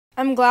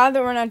I'm glad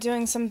that we're not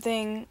doing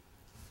something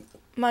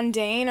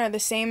mundane or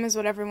the same as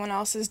what everyone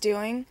else is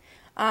doing.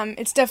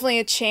 It's definitely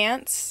a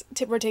chance.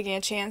 We're taking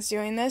a chance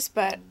doing this,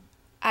 but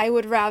I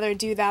would rather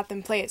do that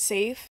than play it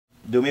safe.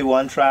 Do me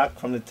one track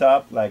from the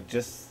top, like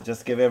just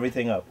give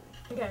everything up.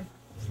 Okay.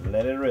 Just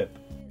let it rip.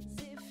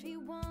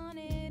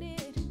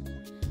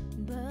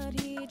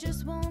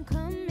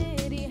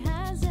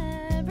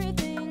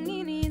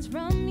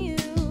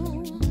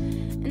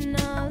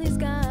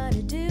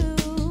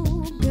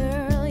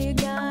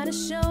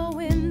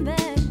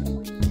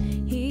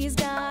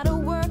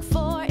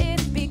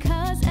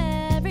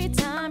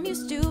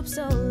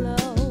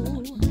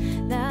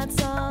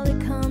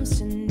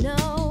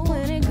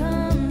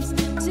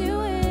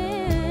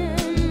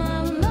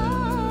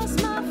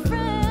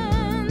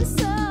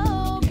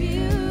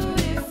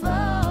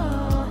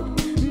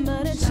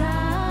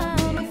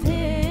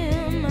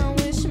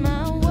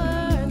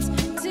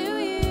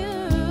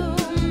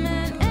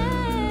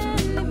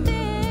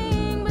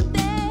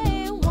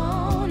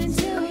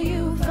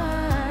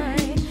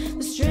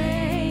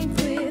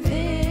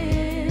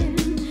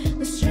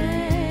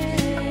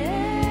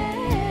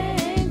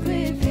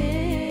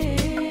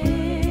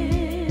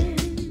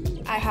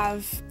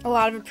 Have a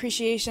lot of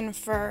appreciation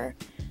for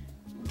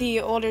the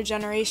older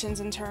generations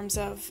in terms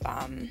of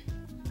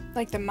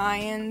like the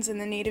Mayans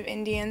and the Native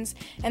Indians,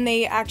 and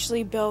they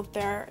actually built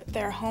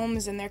their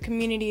homes and their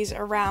communities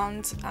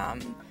around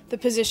the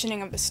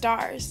positioning of the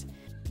stars.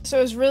 So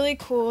it was really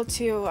cool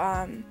to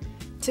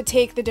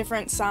take the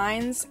different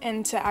signs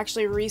and to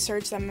actually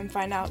research them and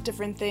find out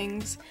different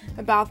things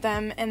about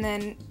them, and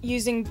then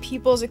using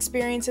people's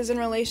experiences and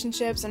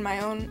relationships and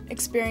my own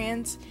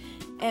experience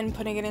and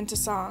putting it into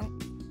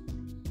song.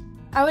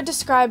 I would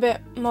describe it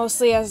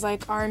mostly as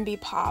like R&B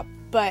pop,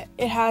 but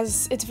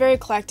it's very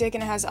eclectic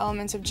and it has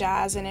elements of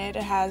jazz in it.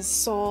 It has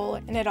soul,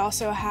 and it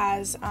also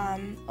has a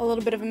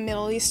little bit of a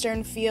Middle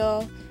Eastern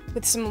feel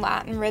with some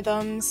Latin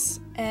rhythms,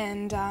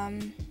 and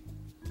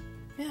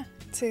yeah,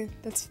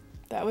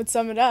 that would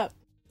sum it up.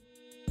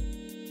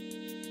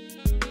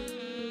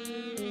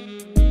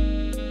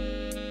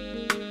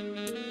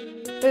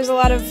 There's a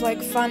lot of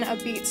like fun,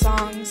 upbeat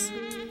songs,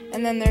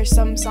 and then there's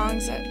some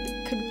songs that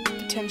could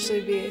potentially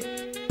be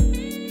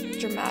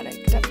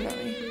dramatic,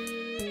 definitely.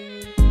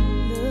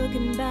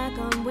 Looking back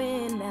on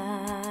when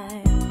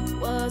I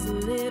was a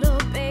little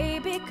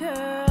baby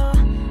girl,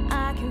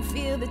 I can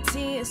feel the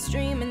tears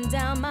streaming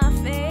down my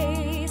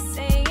face,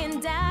 saying,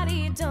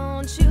 "Daddy,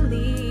 don't you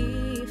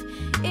leave."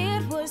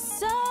 It was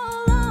so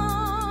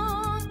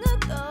long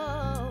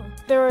ago.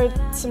 There were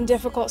some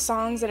difficult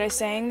songs that I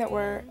sang that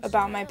were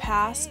about my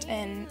past,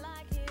 and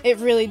it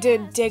really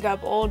did dig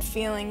up old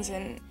feelings,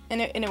 and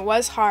it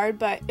was hard,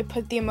 but it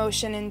put the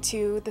emotion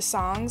into the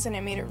songs and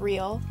it made it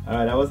real.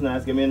 Alright, that was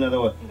nice. Give me another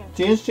one.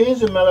 Okay. Change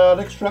the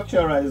melodic structure,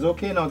 alright? It's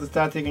okay now to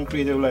start taking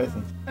creative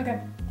license. Okay.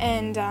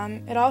 And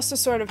it also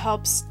sort of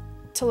helps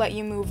to let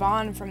you move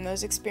on from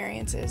those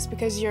experiences,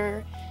 because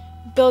you're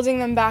building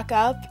them back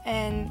up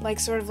and like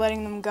sort of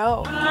letting them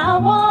go. I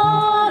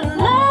wanna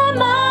let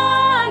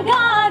my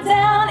guard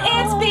down.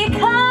 It's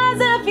because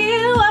of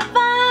you I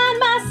find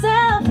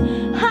myself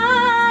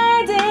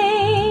hiding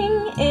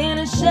in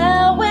a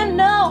shell where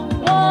no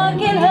one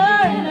can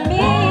hurt me.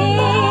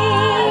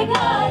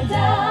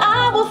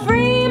 I will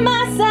free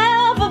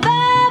myself of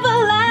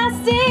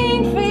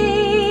everlasting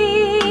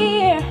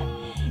fear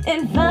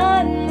and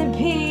find the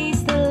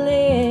peace that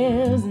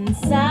lives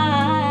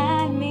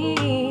inside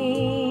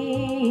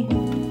me.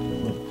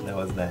 That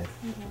was nice.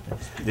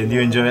 Did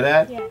you enjoy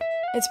that? Yeah.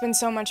 It's been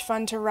so much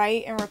fun to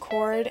write and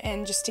record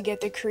and just to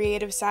get the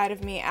creative side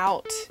of me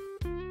out.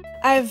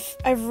 I've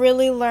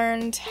really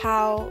learned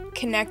how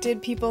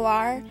connected people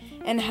are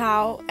and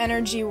how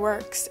energy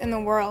works in the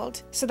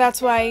world. So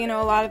that's why, you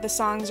know, a lot of the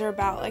songs are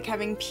about like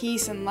having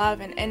peace and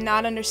love, and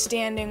not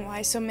understanding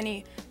why so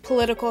many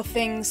political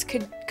things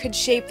could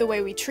shape the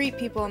way we treat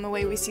people and the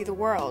way we see the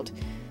world,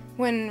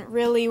 when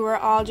really we're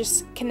all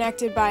just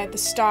connected by the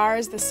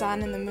stars, the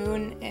sun, and the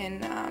moon,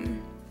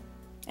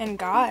 and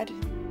God.